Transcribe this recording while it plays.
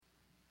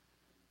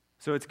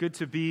So it's good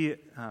to be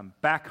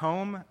back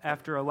home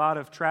after a lot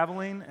of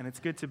traveling, and it's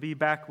good to be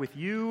back with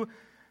you,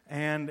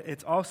 and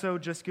it's also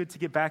just good to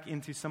get back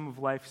into some of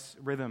life's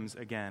rhythms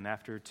again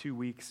after 2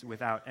 weeks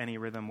without any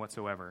rhythm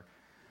whatsoever.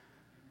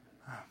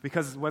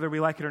 Because whether we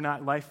like it or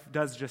not, life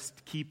does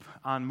just keep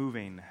on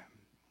moving.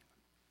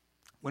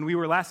 When we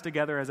were last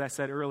together, as I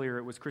said earlier,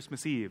 it was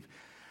Christmas Eve.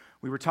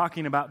 We were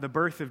talking about the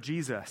birth of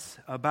Jesus,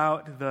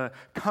 about the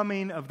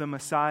coming of the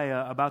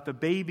Messiah, about the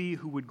baby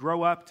who would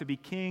grow up to be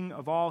king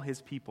of all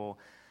his people.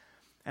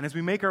 And as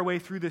we make our way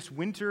through this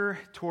winter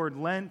toward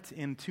Lent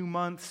in 2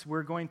 months,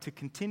 we're going to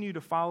continue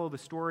to follow the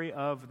story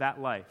of that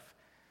life.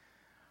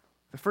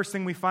 The first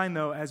thing we find,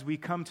 though, as we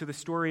come to the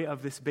story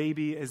of this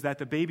baby is that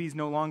the baby's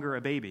no longer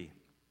a baby.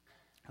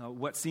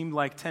 What seemed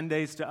like 10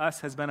 days to us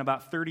has been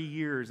about 30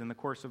 years in the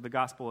course of the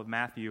Gospel of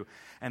Matthew.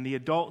 And the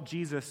adult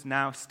Jesus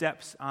now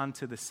steps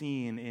onto the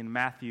scene in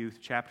Matthew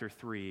chapter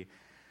 3.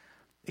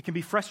 It can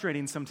be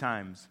frustrating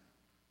sometimes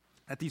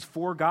that these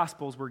 4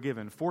 Gospels were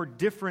given, 4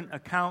 different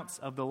accounts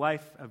of the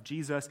life of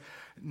Jesus.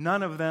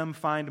 None of them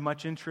find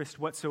much interest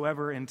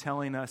whatsoever in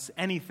telling us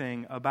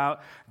anything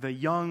about the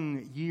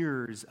young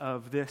years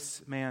of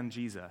this man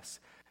Jesus.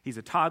 He's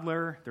a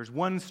toddler. There's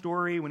one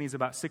story when he's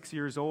about 6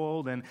 years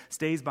old and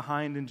stays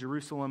behind in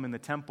Jerusalem in the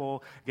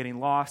temple, getting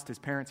lost, his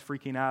parents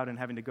freaking out and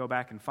having to go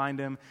back and find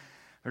him.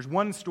 There's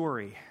one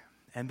story,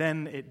 and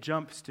then it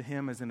jumps to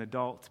him as an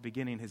adult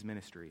beginning his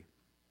ministry.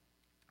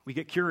 We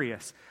get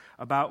curious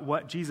about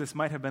what Jesus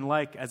might have been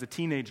like as a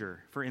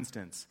teenager, for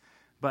instance,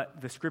 but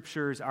the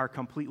scriptures are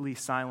completely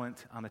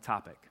silent on the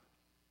topic.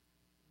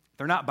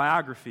 They're not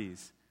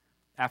biographies,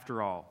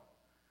 after all.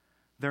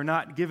 They're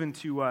not given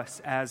to us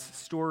as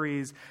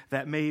stories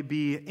that may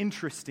be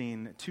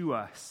interesting to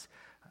us.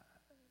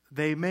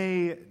 They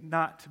may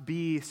not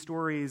be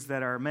stories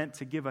that are meant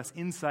to give us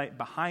insight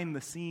behind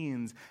the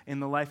scenes in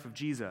the life of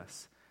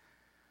Jesus.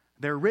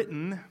 They're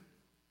written,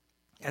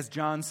 as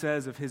John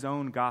says of his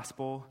own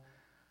gospel,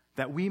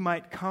 that we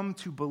might come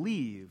to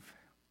believe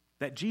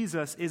that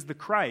Jesus is the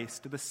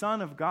Christ, the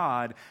Son of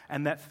God,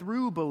 and that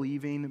through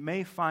believing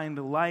may find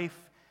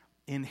life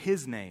in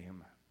his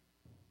name.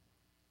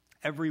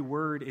 Every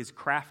word is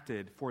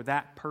crafted for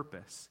that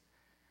purpose,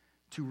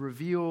 to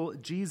reveal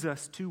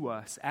Jesus to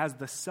us as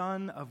the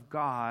Son of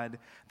God,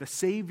 the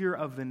Savior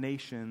of the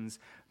nations,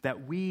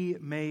 that we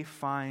may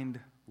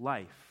find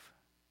life.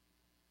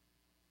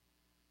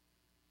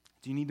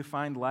 Do you need to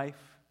find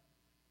life?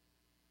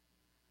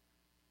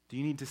 Do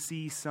you need to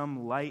see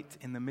some light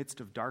in the midst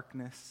of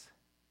darkness?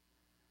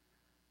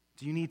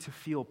 Do you need to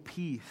feel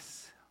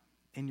peace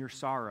in your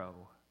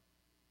sorrow?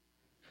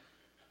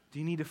 Do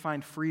you need to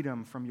find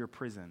freedom from your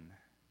prison?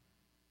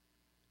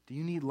 Do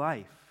you need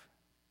life?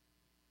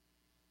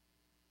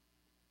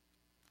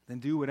 Then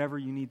do whatever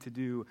you need to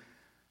do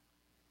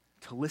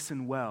to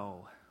listen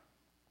well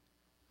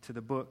to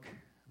the book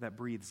that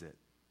breathes it.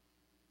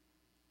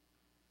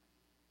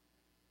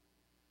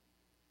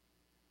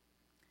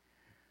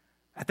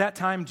 At that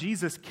time,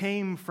 Jesus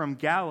came from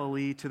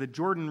Galilee to the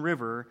Jordan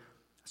River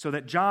so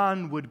that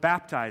John would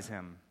baptize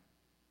him.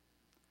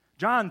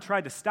 John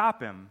tried to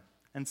stop him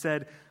and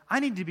said, "I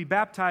need to be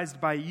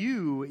baptized by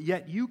you,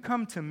 yet you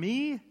come to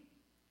me?"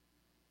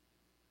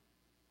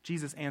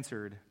 Jesus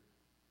answered,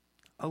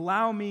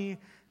 "Allow me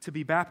to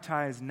be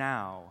baptized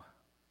now.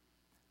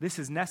 This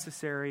is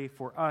necessary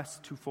for us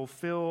to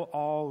fulfill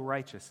all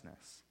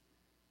righteousness."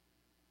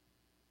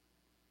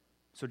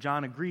 So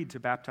John agreed to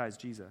baptize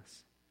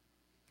Jesus.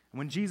 And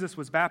when Jesus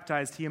was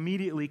baptized, he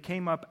immediately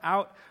came up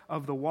out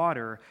of the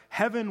water.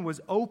 Heaven was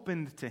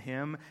opened to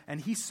him, and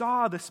he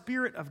saw the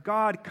Spirit of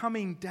God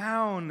coming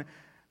down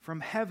from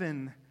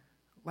heaven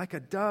like a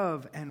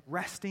dove and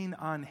resting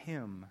on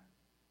him.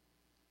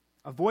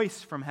 A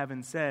voice from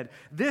heaven said,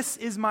 "This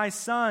is my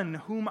Son,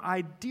 whom I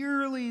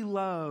dearly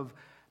love.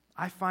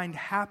 I find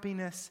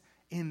happiness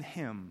in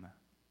him."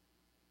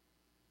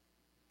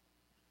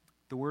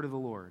 The word of the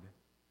Lord.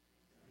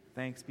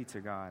 Thanks be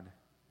to God.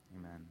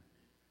 Amen.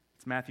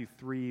 It's Matthew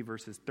 3,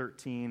 verses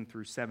 13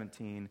 through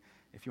 17,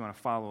 if you want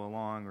to follow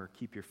along or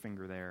keep your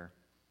finger there.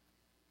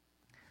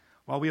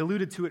 While we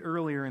alluded to it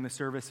earlier in the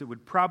service, it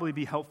would probably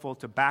be helpful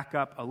to back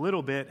up a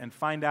little bit and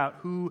find out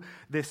who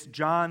this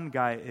John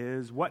guy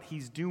is, what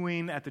he's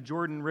doing at the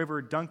Jordan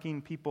River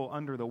dunking people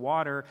under the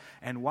water,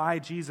 and why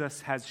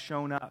Jesus has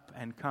shown up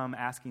and come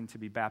asking to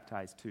be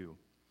baptized too.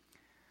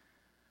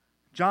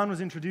 John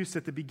was introduced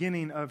at the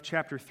beginning of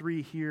chapter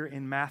 3 here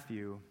in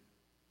Matthew,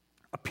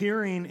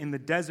 appearing in the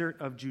desert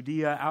of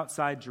Judea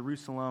outside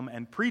Jerusalem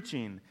and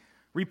preaching,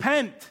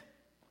 "Repent!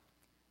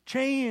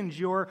 Change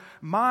your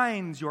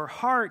minds, your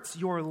hearts,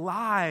 your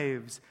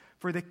lives,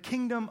 for the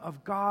kingdom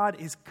of God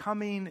is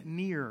coming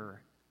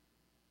near."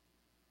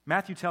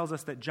 Matthew tells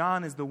us that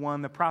John is the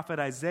one the prophet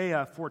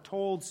Isaiah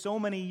foretold so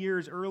many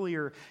years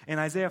earlier in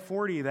Isaiah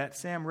 40 that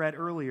Sam read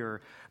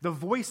earlier. The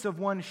voice of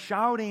one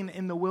shouting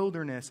in the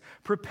wilderness,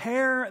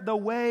 "Prepare the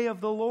way of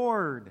the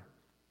Lord."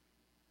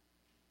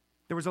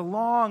 There was a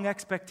long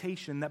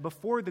expectation that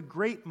before the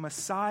great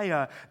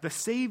Messiah, the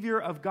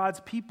Savior of God's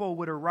people,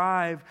 would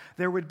arrive,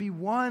 there would be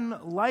one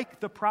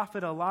like the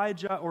prophet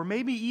Elijah, or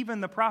maybe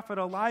even the prophet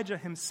Elijah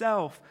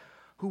himself,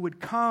 who would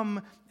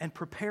come and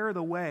prepare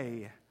the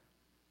way.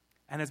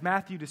 And as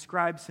Matthew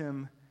describes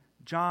him,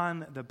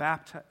 John the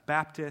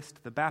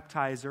Baptist, the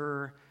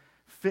baptizer,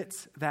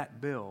 fits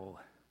that bill.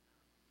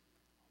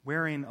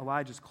 Wearing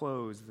Elijah's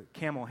clothes, the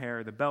camel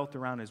hair, the belt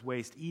around his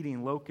waist,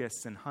 eating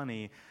locusts and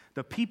honey,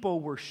 the people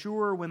were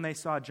sure when they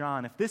saw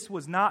John, if this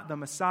was not the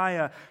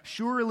Messiah,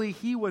 surely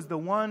he was the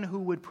one who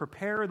would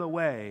prepare the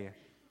way.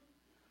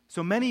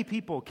 So many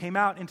people came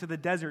out into the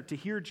desert to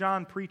hear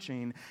John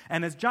preaching,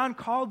 and as John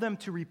called them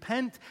to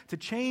repent, to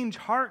change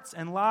hearts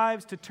and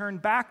lives, to turn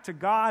back to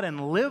God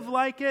and live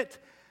like it,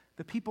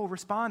 the people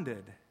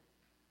responded.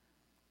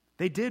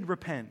 They did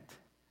repent.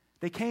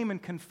 They came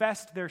and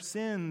confessed their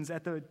sins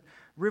at the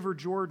River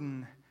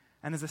Jordan,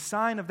 and as a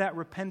sign of that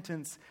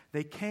repentance,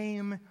 they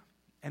came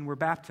and were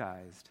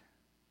baptized.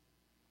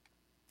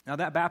 Now,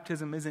 that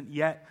baptism isn't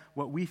yet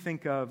what we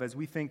think of as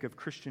we think of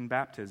Christian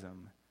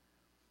baptism.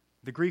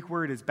 The Greek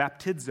word is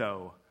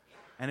baptizo,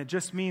 and it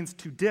just means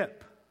to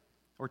dip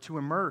or to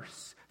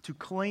immerse, to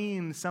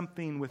clean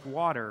something with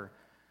water.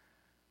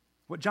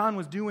 What John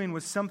was doing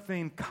was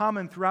something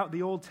common throughout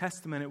the Old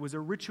Testament. It was a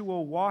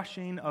ritual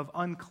washing of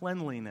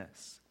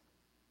uncleanliness.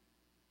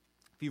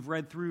 If you've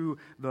read through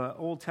the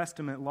Old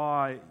Testament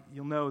law,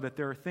 you'll know that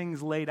there are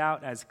things laid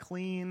out as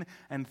clean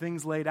and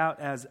things laid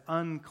out as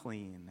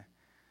unclean.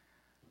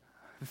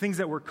 The things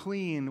that were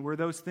clean were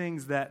those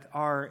things that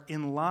are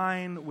in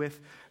line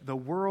with the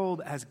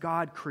world as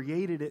God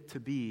created it to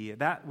be.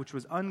 That which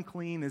was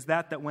unclean is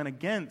that went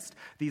against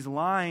these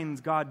lines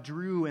God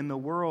drew in the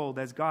world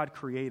as God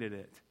created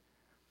it.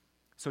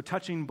 So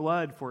touching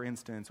blood, for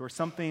instance, or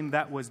something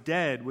that was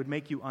dead would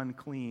make you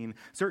unclean.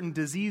 Certain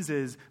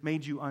diseases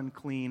made you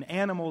unclean.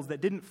 Animals that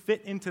didn't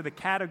fit into the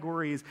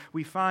categories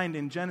we find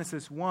in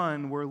Genesis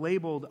 1 were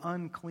labeled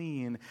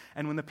unclean.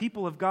 And when the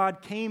people of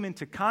God came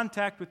into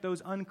contact with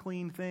those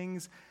unclean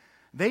things,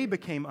 they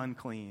became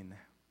unclean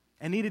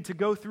and needed to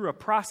go through a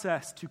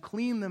process to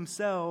clean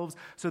themselves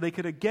so they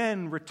could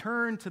again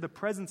return to the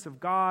presence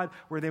of God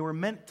where they were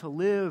meant to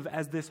live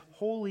as this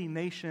holy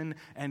nation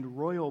and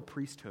royal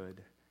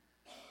priesthood.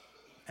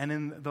 And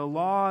in the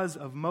laws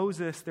of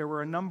Moses, there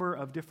were a number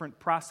of different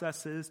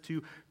processes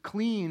to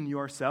clean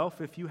yourself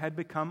if you had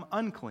become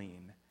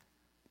unclean.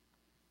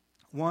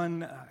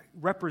 One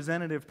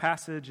representative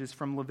passage is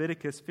from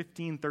Leviticus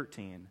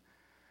 15:13.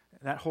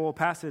 That whole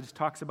passage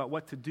talks about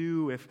what to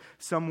do if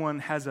someone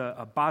has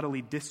a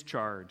bodily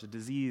discharge, a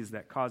disease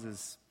that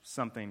causes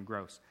something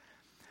gross.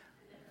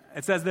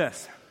 It says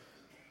this: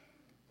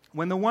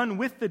 when the one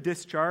with the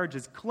discharge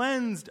is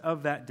cleansed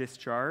of that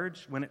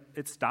discharge, when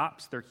it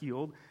stops, they're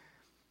healed,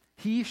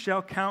 he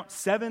shall count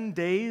 7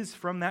 days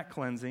from that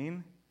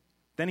cleansing.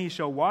 Then he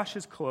shall wash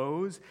his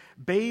clothes,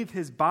 bathe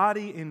his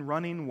body in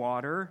running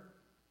water,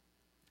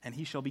 and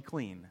he shall be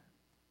clean.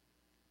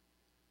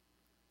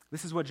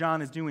 This is what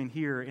John is doing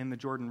here in the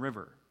Jordan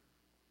River.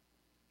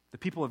 The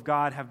people of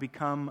God have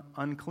become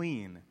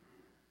unclean.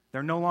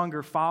 They're no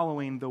longer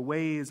following the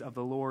ways of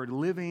the Lord,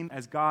 living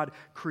as God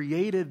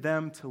created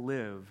them to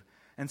live.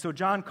 And so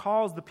John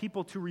calls the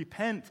people to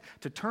repent,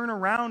 to turn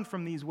around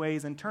from these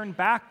ways and turn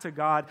back to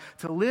God,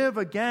 to live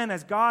again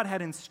as God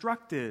had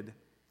instructed.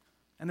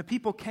 And the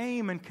people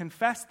came and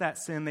confessed that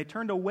sin. They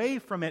turned away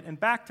from it and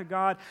back to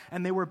God,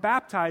 and they were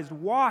baptized,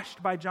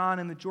 washed by John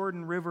in the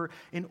Jordan River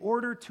in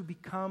order to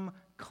become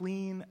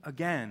clean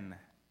again.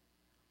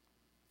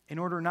 In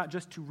order not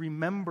just to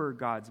remember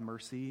God's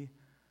mercy,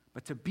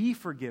 but to be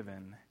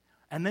forgiven,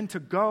 and then to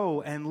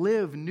go and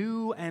live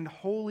new and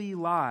holy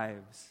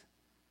lives.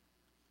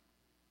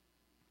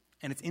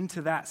 And it's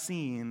into that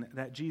scene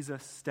that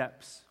Jesus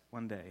steps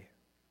one day.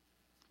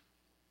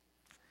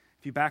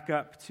 If you back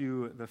up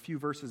to the few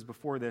verses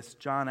before this,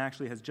 John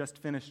actually has just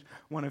finished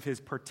one of his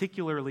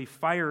particularly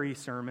fiery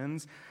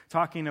sermons,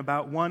 talking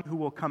about one who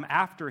will come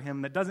after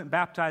him that doesn't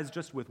baptize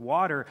just with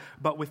water,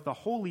 but with the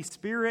Holy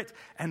Spirit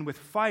and with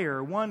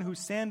fire, one whose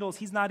sandals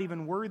he's not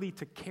even worthy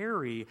to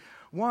carry,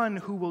 one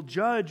who will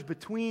judge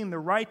between the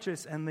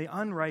righteous and the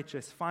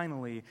unrighteous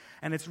finally.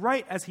 And it's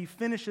right as he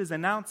finishes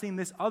announcing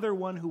this other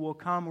one who will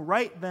come,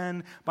 right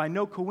then, by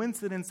no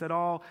coincidence at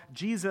all,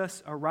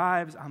 Jesus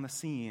arrives on the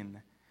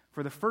scene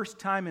for the first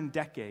time in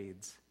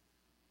decades,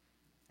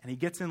 and he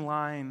gets in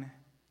line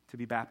to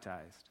be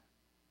baptized.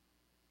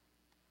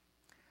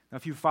 Now,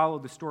 if you've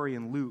followed the story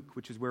in Luke,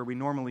 which is where we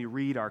normally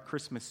read our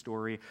Christmas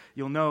story,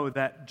 you'll know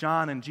that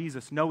John and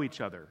Jesus know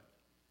each other.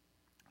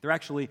 They're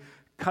actually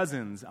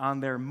cousins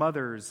on their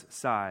mothers'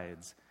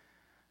 sides.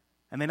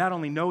 And they not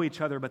only know each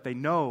other, but they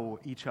know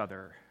each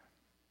other.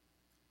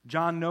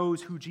 John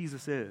knows who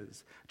Jesus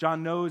is.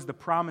 John knows the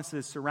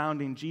promises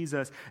surrounding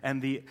Jesus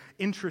and the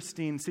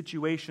interesting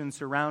situation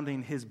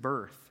surrounding his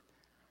birth.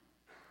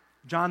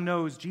 John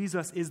knows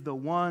Jesus is the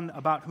one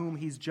about whom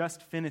he's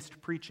just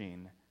finished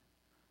preaching.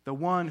 the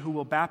one who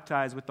will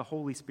baptize with the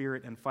Holy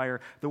Spirit and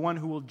fire, the one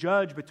who will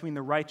judge between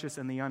the righteous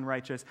and the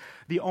unrighteous,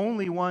 the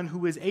only one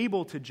who is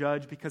able to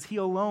judge because he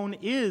alone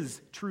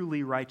is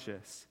truly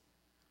righteous.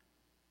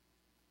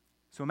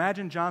 So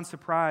imagine John's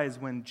surprise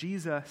when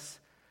Jesus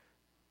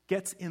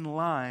gets in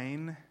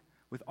line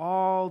with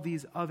all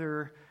these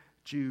other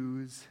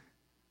Jews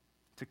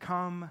to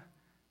come,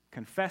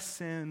 confess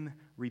sin,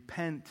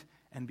 repent,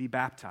 and be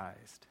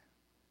baptized.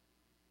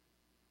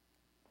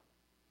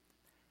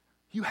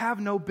 You have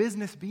no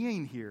business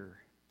being here.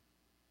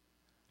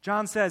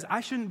 John says,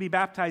 I shouldn't be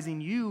baptizing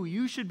you.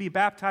 You should be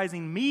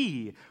baptizing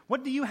me.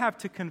 What do you have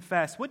to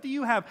confess? What do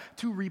you have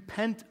to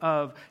repent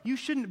of? You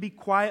shouldn't be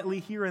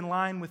quietly here in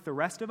line with the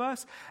rest of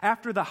us.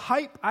 After the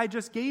hype I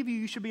just gave you,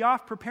 you should be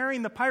off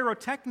preparing the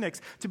pyrotechnics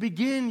to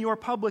begin your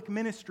public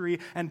ministry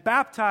and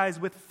baptize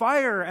with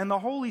fire and the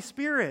Holy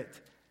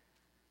Spirit.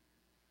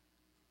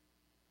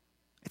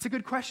 It's a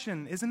good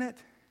question, isn't it?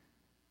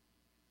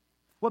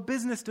 What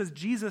business does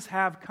Jesus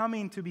have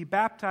coming to be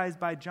baptized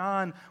by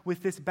John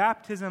with this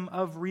baptism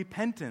of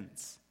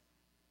repentance?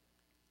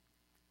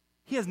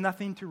 He has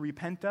nothing to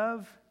repent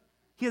of.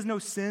 He has no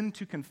sin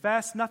to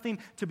confess, nothing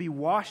to be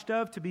washed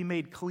of, to be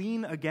made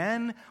clean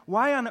again.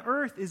 Why on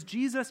earth is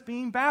Jesus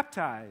being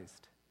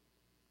baptized?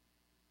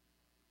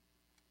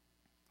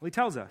 Well, he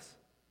tells us.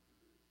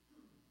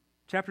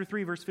 Chapter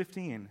 3, verse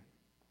 15.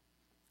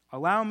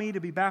 Allow me to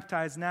be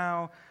baptized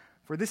now,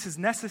 for this is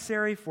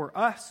necessary for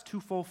us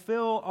to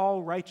fulfill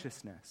all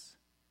righteousness.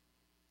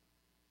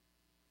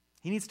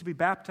 He needs to be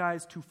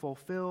baptized to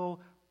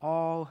fulfill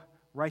all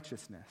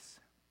righteousness.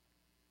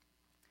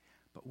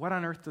 But what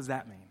on earth does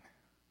that mean?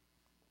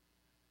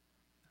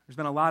 There's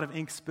been a lot of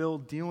ink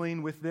spilled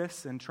dealing with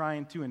this and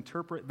trying to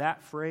interpret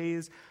that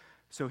phrase.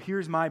 So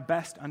here's my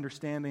best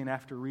understanding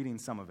after reading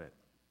some of it.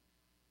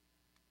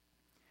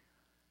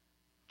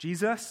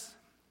 Jesus,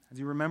 as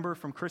you remember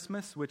from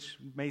Christmas, which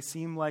may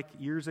seem like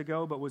years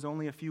ago but was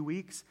only a few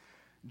weeks,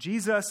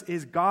 Jesus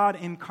is God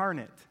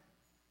incarnate.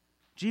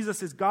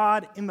 Jesus is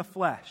God in the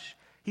flesh.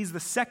 He's the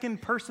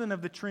second person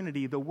of the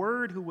Trinity, the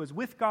Word who was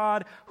with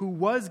God, who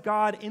was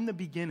God in the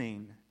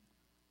beginning.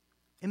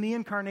 In the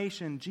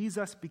incarnation,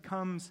 Jesus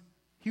becomes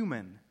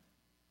human.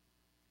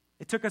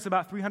 It took us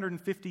about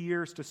 350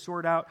 years to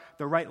sort out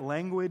the right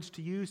language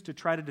to use to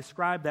try to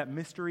describe that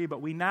mystery,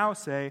 but we now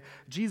say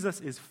Jesus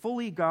is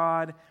fully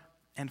God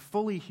and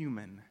fully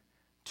human.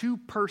 Two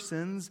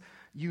persons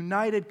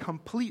united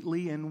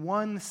completely in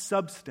one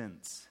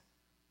substance.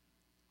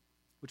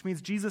 Which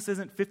means Jesus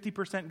isn't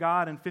 50%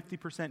 God and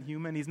 50%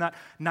 human. He's not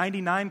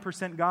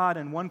 99% God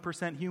and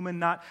 1% human.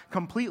 Not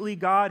completely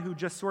God who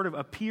just sort of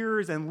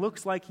appears and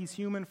looks like he's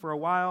human for a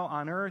while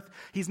on earth.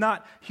 He's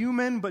not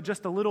human but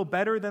just a little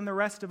better than the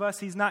rest of us.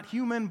 He's not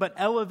human but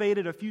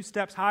elevated a few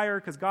steps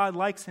higher because God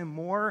likes him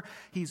more.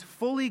 He's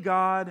fully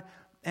God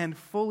and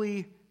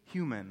fully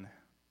human.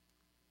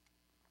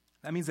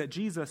 That means that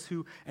Jesus,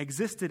 who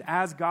existed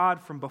as God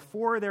from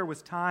before there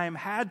was time,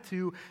 had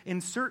to, in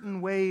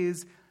certain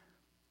ways,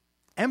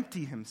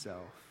 empty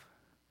himself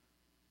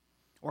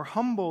or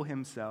humble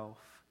himself,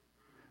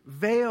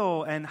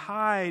 veil and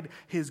hide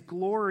his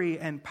glory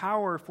and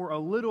power for a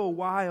little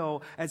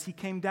while as he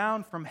came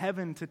down from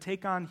heaven to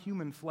take on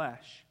human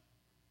flesh.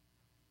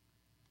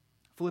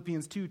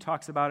 Philippians 2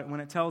 talks about it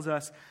when it tells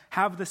us,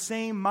 have the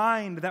same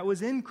mind that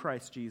was in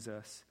Christ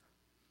Jesus,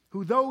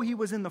 who, though he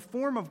was in the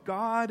form of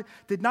God,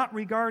 did not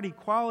regard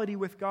equality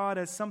with God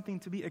as something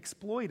to be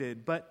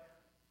exploited, but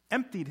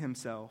emptied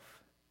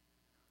himself,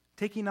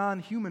 taking on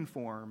human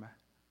form.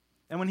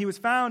 And when he was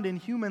found in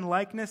human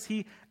likeness,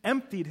 he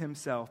emptied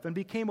himself and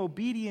became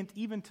obedient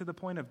even to the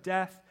point of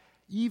death,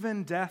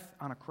 even death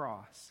on a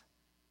cross.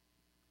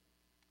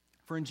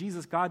 For in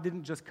Jesus, God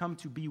didn't just come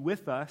to be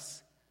with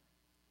us,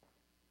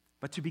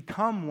 but to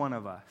become one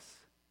of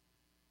us,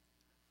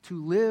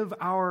 to live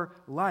our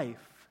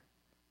life.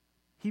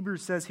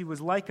 Hebrews says he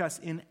was like us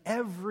in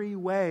every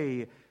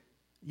way,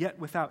 yet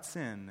without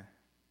sin.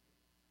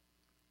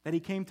 That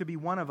he came to be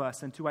one of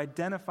us and to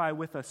identify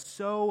with us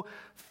so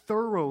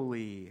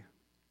thoroughly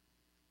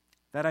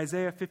that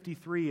Isaiah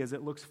 53, as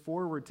it looks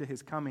forward to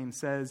his coming,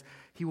 says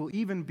he will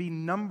even be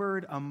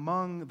numbered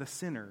among the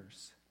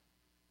sinners.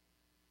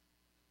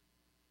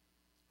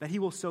 That he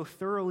will so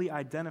thoroughly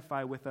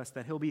identify with us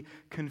that he'll be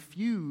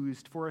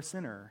confused for a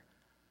sinner.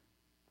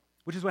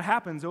 Which is what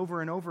happens over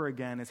and over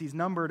again as he's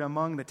numbered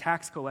among the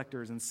tax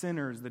collectors and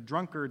sinners, the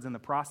drunkards and the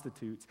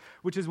prostitutes.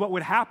 Which is what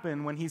would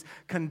happen when he's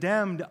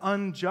condemned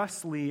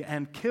unjustly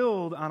and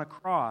killed on a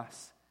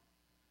cross.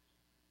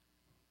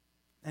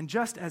 And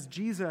just as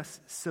Jesus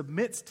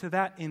submits to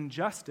that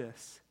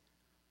injustice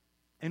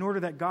in order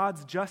that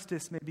God's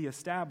justice may be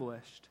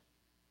established,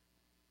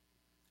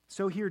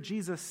 so here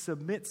Jesus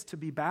submits to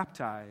be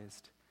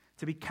baptized,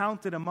 to be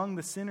counted among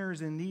the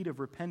sinners in need of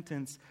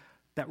repentance,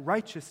 that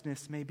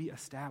righteousness may be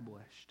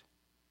established.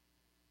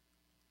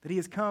 That he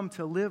has come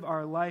to live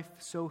our life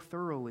so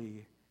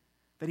thoroughly,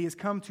 that he has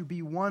come to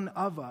be one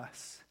of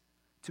us,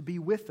 to be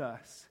with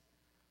us,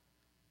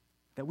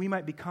 that we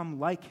might become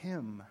like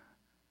him,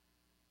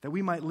 that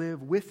we might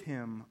live with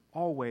him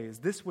always.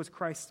 This was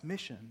Christ's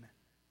mission.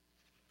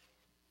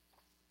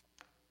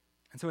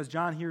 And so as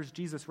John hears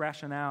Jesus'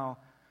 rationale,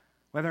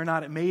 whether or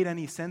not it made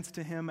any sense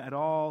to him at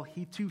all,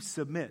 he too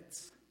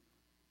submits,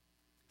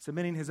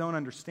 submitting his own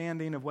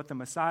understanding of what the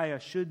Messiah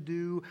should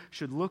do,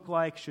 should look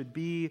like, should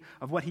be,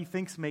 of what he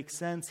thinks makes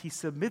sense. He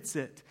submits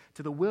it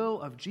to the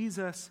will of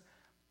Jesus,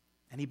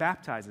 and he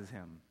baptizes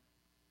him.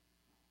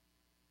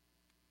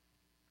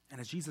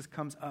 And as Jesus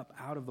comes up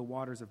out of the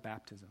waters of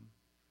baptism,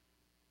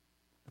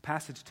 the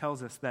passage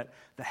tells us that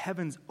the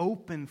heavens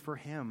open for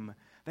him,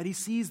 that he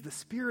sees the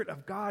Spirit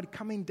of God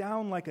coming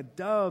down like a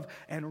dove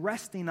and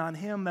resting on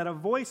him, that a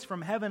voice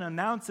from heaven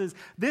announces,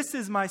 "This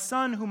is my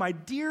Son whom I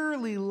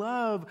dearly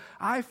love.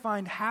 I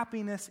find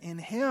happiness in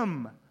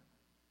him."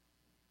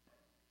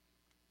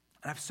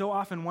 And I've so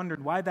often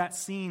wondered why that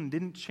scene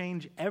didn't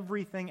change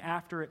everything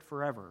after it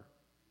forever.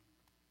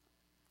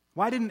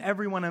 Why didn't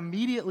everyone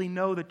immediately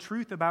know the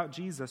truth about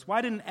Jesus?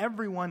 Why didn't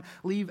everyone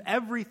leave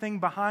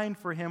everything behind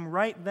for him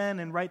right then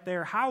and right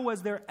there? How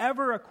was there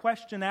ever a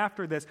question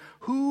after this,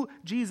 who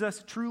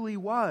Jesus truly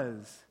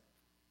was?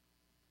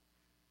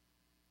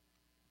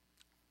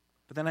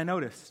 But then I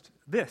noticed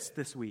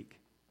this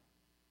week.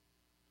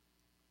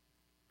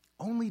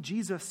 Only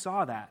Jesus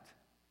saw that.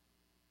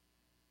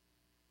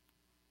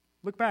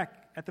 Look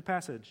back at the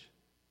passage.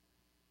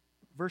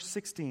 Verse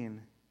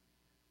 16.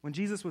 When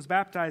Jesus was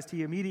baptized,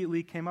 he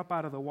immediately came up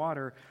out of the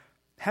water.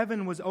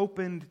 Heaven was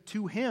opened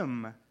to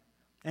him,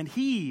 and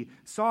he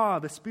saw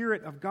the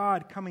Spirit of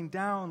God coming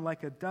down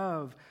like a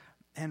dove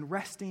and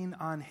resting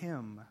on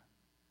him.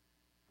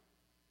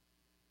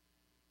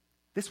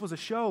 This was a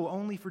show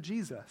only for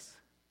Jesus.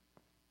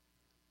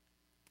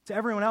 To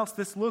everyone else,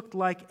 this looked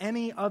like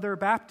any other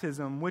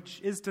baptism, which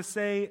is to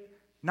say,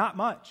 not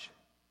much.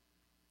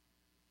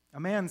 A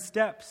man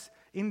steps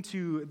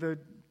into the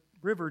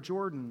river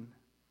Jordan,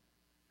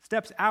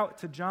 steps out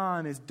to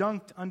John, is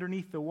dunked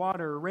underneath the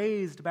water,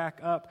 raised back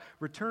up,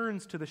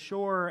 returns to the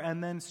shore,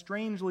 and then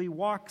strangely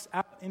walks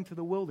out into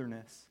the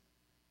wilderness.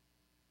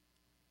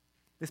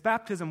 This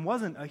baptism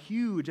wasn't a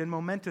huge and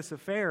momentous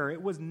affair.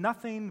 It was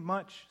nothing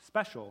much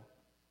special.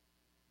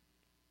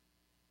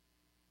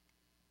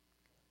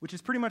 Which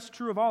is pretty much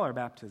true of all our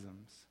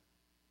baptisms.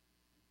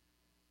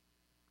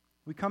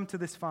 We come to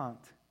this font.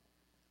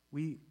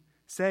 We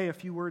say a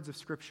few words of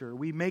Scripture.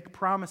 We make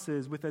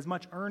promises with as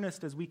much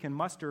earnest as we can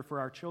muster for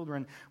our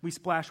children. We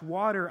splash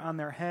water on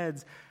their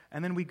heads,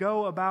 and then we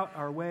go about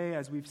our way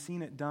as we've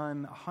seen it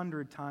done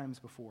 100 times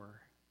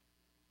before.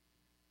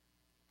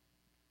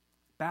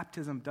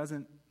 Baptism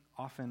doesn't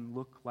often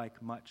look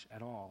like much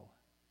at all.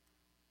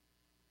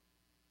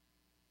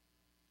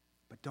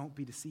 But don't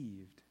be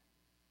deceived.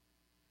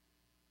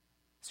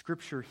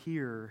 Scripture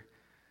here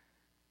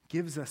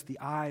gives us the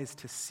eyes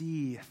to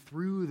see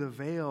through the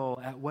veil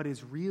at what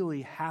is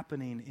really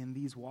happening in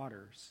these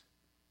waters.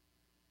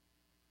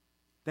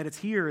 That it's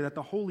here that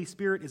the Holy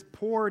Spirit is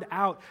poured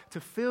out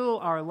to fill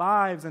our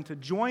lives and to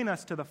join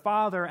us to the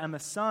Father and the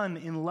Son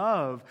in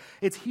love.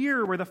 It's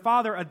here where the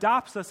Father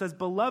adopts us as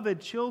beloved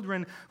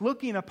children,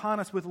 looking upon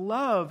us with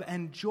love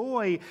and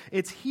joy.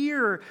 It's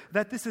here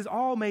that this is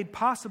all made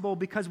possible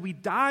because we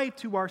die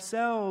to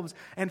ourselves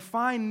and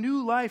find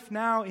new life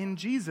now in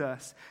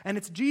Jesus. And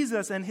it's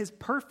Jesus and his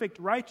perfect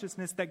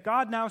righteousness that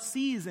God now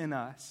sees in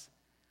us.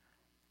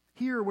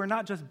 Here we're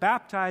not just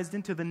baptized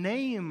into the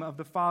name of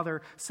the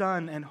Father,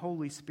 Son, and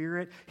Holy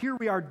Spirit. Here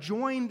we are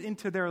joined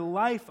into their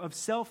life of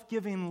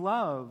self-giving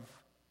love.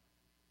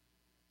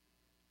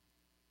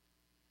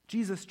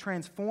 Jesus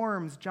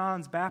transforms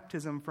John's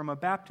baptism from a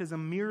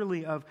baptism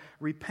merely of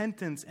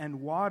repentance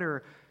and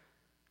water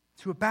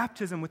to a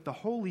baptism with the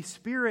Holy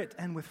Spirit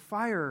and with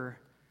fire,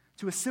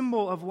 to a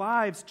symbol of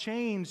lives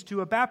changed,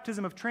 to a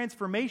baptism of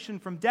transformation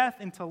from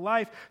death into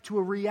life, to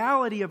a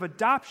reality of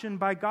adoption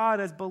by God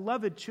as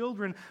beloved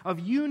children, of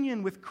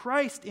union with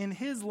Christ in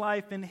his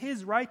life, in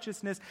his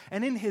righteousness,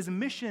 and in his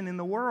mission in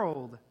the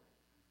world.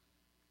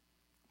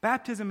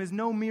 Baptism is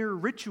no mere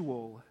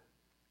ritual.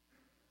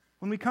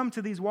 When we come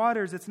to these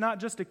waters, it's not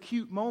just a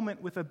cute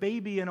moment with a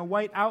baby in a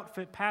white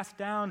outfit passed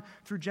down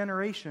through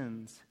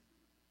generations.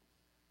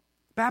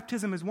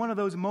 Baptism is one of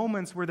those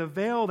moments where the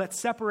veil that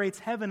separates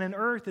heaven and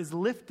earth is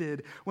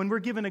lifted, when we're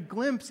given a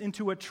glimpse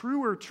into a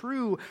truer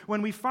true,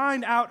 when we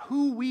find out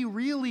who we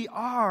really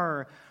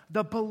are,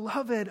 the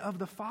beloved of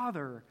the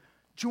Father,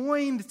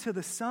 joined to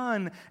the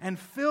Son and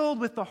filled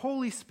with the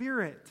Holy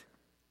Spirit.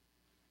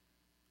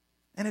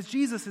 And as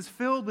Jesus is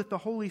filled with the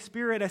Holy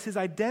Spirit, as his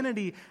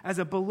identity as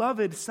a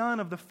beloved Son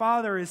of the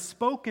Father is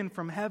spoken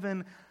from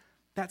heaven,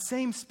 that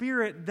same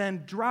Spirit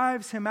then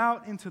drives him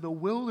out into the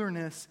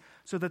wilderness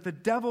so that the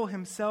devil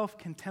himself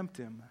can tempt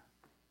him.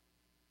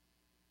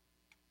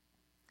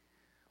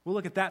 We'll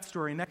look at that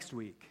story next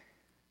week.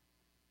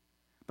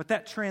 But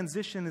that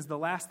transition is the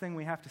last thing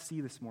we have to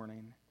see this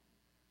morning.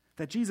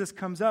 That Jesus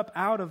comes up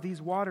out of these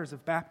waters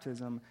of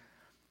baptism,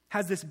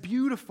 has this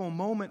beautiful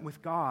moment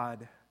with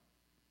God,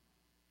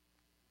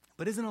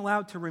 but isn't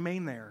allowed to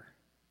remain there.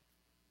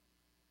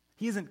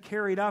 He isn't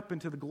carried up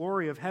into the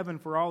glory of heaven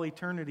for all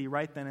eternity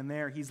right then and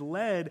there. He's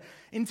led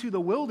into the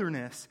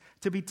wilderness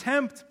to be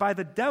tempted by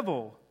the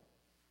devil,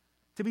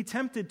 to be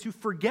tempted to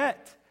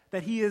forget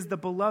that he is the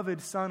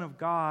beloved Son of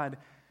God,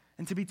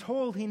 and to be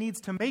told he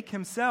needs to make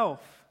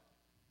himself,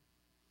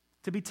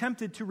 to be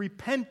tempted to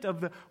repent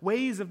of the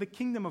ways of the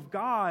kingdom of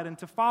God and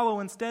to follow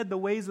instead the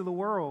ways of the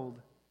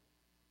world.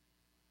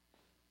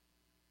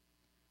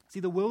 See,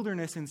 the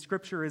wilderness in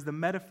Scripture is the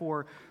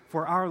metaphor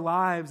for our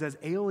lives as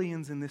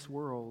aliens in this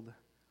world,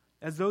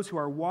 as those who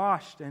are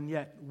washed and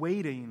yet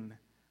waiting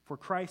for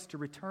Christ to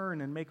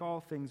return and make all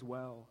things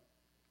well.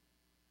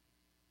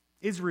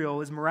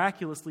 Israel is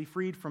miraculously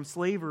freed from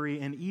slavery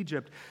in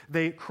Egypt.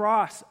 They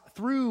cross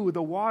through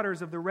the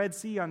waters of the Red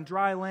Sea on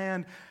dry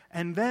land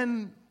and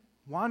then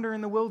wander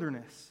in the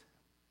wilderness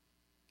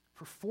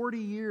for 40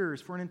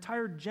 years, for an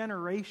entire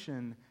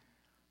generation,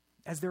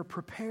 as they're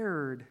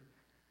prepared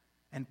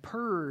and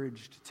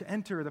purged to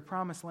enter the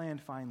promised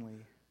land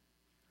finally.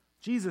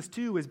 Jesus,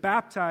 too, is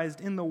baptized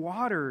in the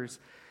waters.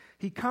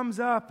 He comes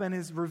up and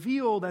is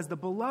revealed as the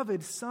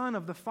beloved Son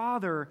of the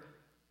Father,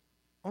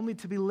 only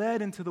to be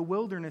led into the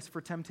wilderness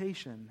for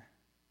temptation.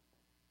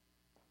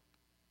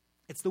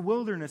 It's the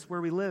wilderness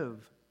where we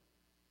live.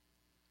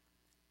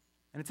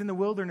 And it's in the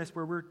wilderness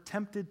where we're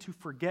tempted to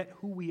forget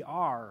who we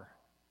are.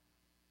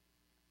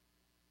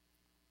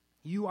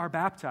 You are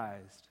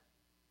baptized.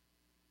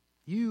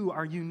 You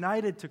are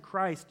united to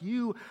Christ.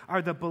 You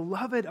are the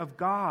beloved of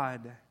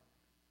God.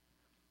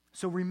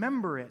 So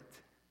remember it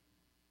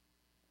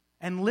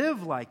and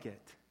live like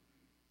it.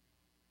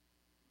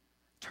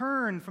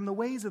 Turn from the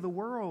ways of the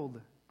world.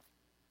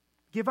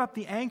 Give up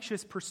the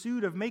anxious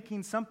pursuit of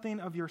making something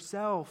of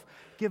yourself.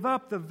 Give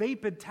up the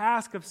vapid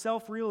task of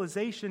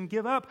self-realization.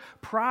 Give up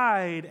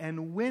pride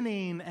and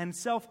winning and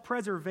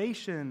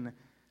self-preservation.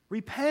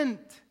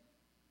 Repent.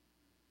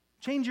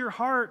 Change your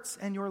hearts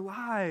and your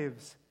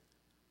lives.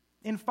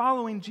 In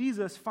following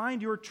Jesus,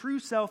 find your true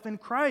self in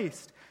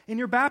Christ, in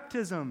your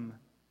baptism.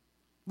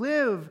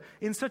 Live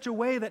in such a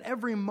way that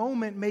every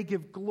moment may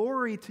give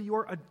glory to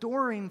your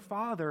adoring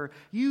Father.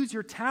 Use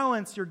your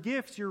talents, your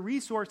gifts, your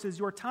resources,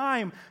 your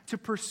time to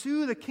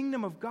pursue the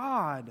kingdom of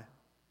God.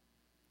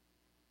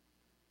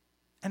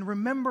 And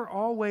remember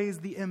always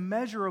the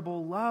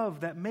immeasurable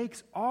love that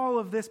makes all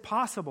of this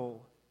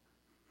possible.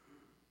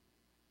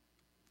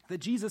 That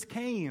Jesus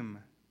came,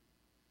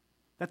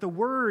 that the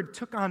Word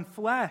took on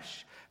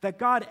flesh, that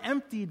God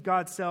emptied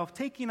God's self,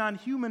 taking on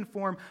human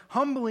form,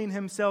 humbling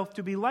himself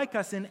to be like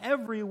us in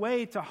every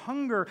way, to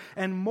hunger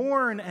and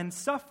mourn and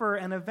suffer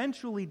and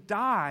eventually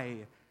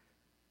die,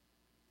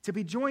 to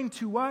be joined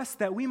to us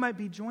that we might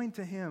be joined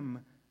to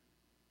him,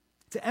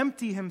 to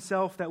empty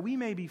himself that we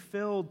may be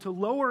filled, to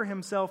lower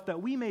himself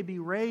that we may be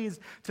raised,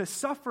 to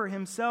suffer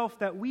himself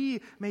that we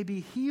may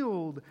be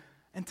healed,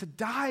 and to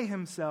die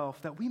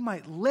himself that we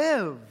might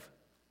live.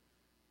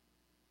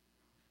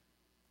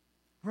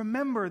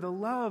 Remember the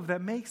love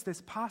that makes this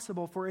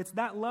possible, for it's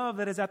that love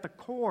that is at the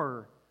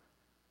core.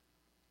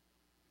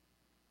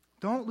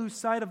 Don't lose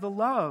sight of the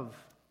love,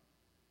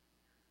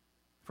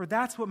 for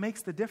that's what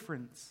makes the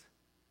difference.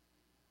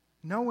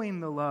 Knowing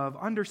the love,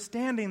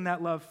 understanding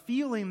that love,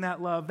 feeling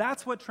that love,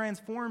 that's what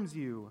transforms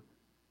you.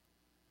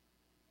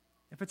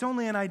 If it's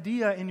only an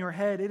idea in your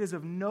head, it is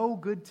of no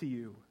good to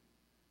you.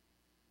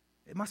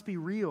 It must be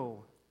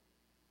real.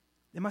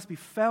 It must be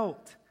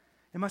felt.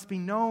 It must be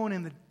known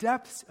in the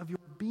depths of your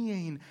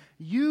being.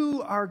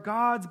 You are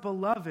God's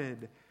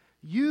beloved.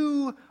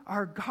 You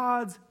are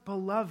God's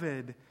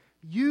beloved.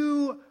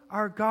 You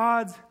are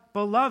God's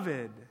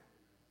beloved.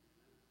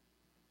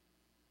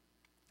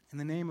 In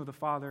the name of the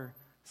Father,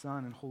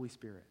 Son, and Holy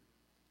Spirit.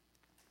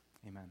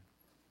 Amen.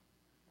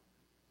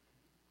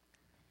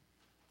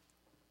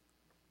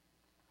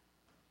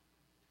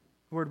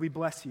 Lord, we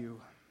bless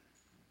you.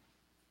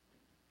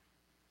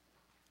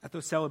 At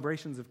those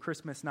celebrations of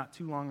Christmas not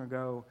too long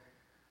ago,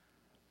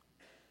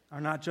 are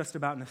not just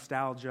about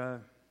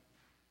nostalgia,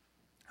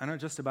 are not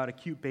just about a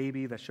cute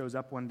baby that shows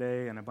up one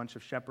day and a bunch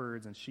of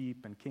shepherds and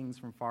sheep and kings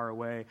from far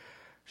away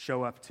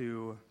show up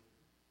to,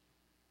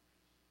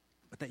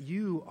 but that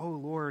you, O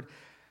Lord,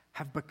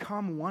 have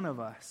become one of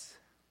us,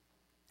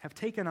 have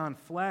taken on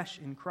flesh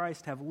in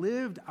Christ, have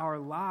lived our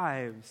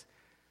lives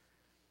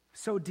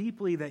so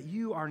deeply that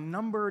you are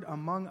numbered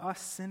among us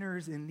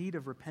sinners in need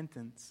of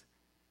repentance.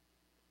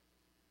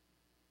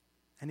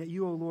 And yet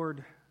you, O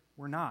Lord,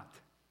 were not.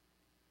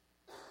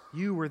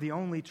 You were the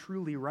only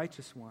truly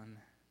righteous one.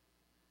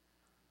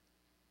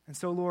 And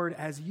so, Lord,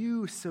 as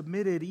you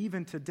submitted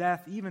even to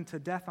death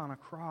on a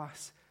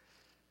cross,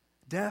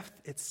 death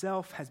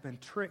itself has been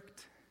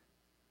tricked.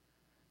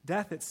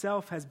 Death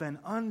itself has been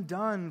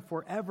undone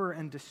forever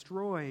and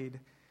destroyed.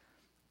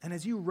 And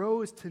as you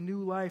rose to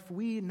new life,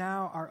 we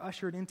now are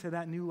ushered into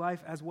that new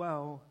life as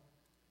well.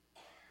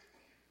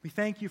 We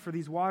thank you for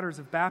these waters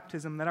of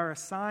baptism that are a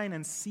sign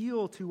and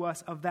seal to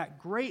us of that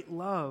great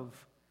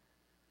love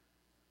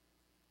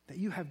that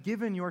you have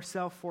given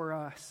yourself for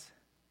us,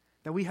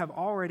 that we have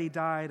already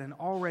died and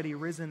already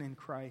risen in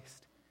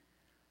Christ.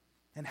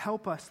 And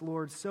help us,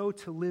 Lord, so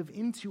to live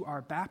into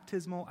our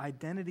baptismal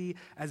identity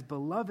as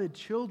beloved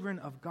children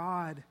of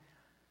God,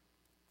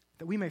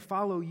 that we may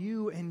follow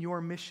you in your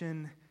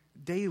mission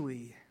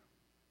daily,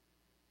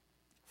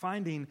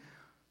 finding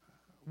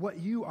what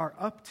you are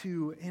up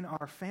to in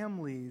our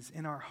families,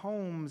 in our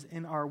homes,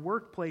 in our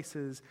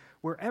workplaces,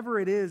 wherever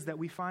it is that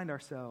we find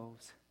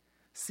ourselves,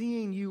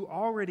 seeing you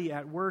already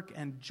at work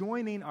and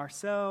joining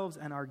ourselves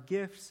and our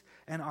gifts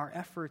and our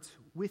efforts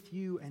with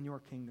you and your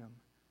kingdom.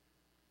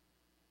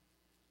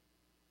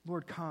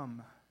 Lord,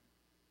 come.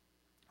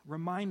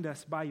 Remind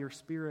us by your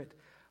Spirit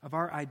of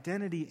our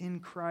identity in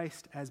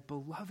Christ as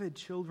beloved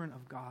children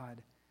of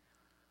God,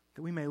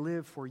 that we may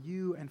live for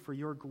you and for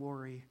your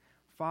glory,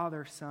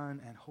 Father,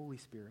 Son, and Holy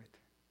Spirit,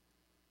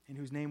 in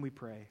whose name we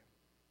pray.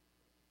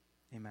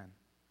 Amen.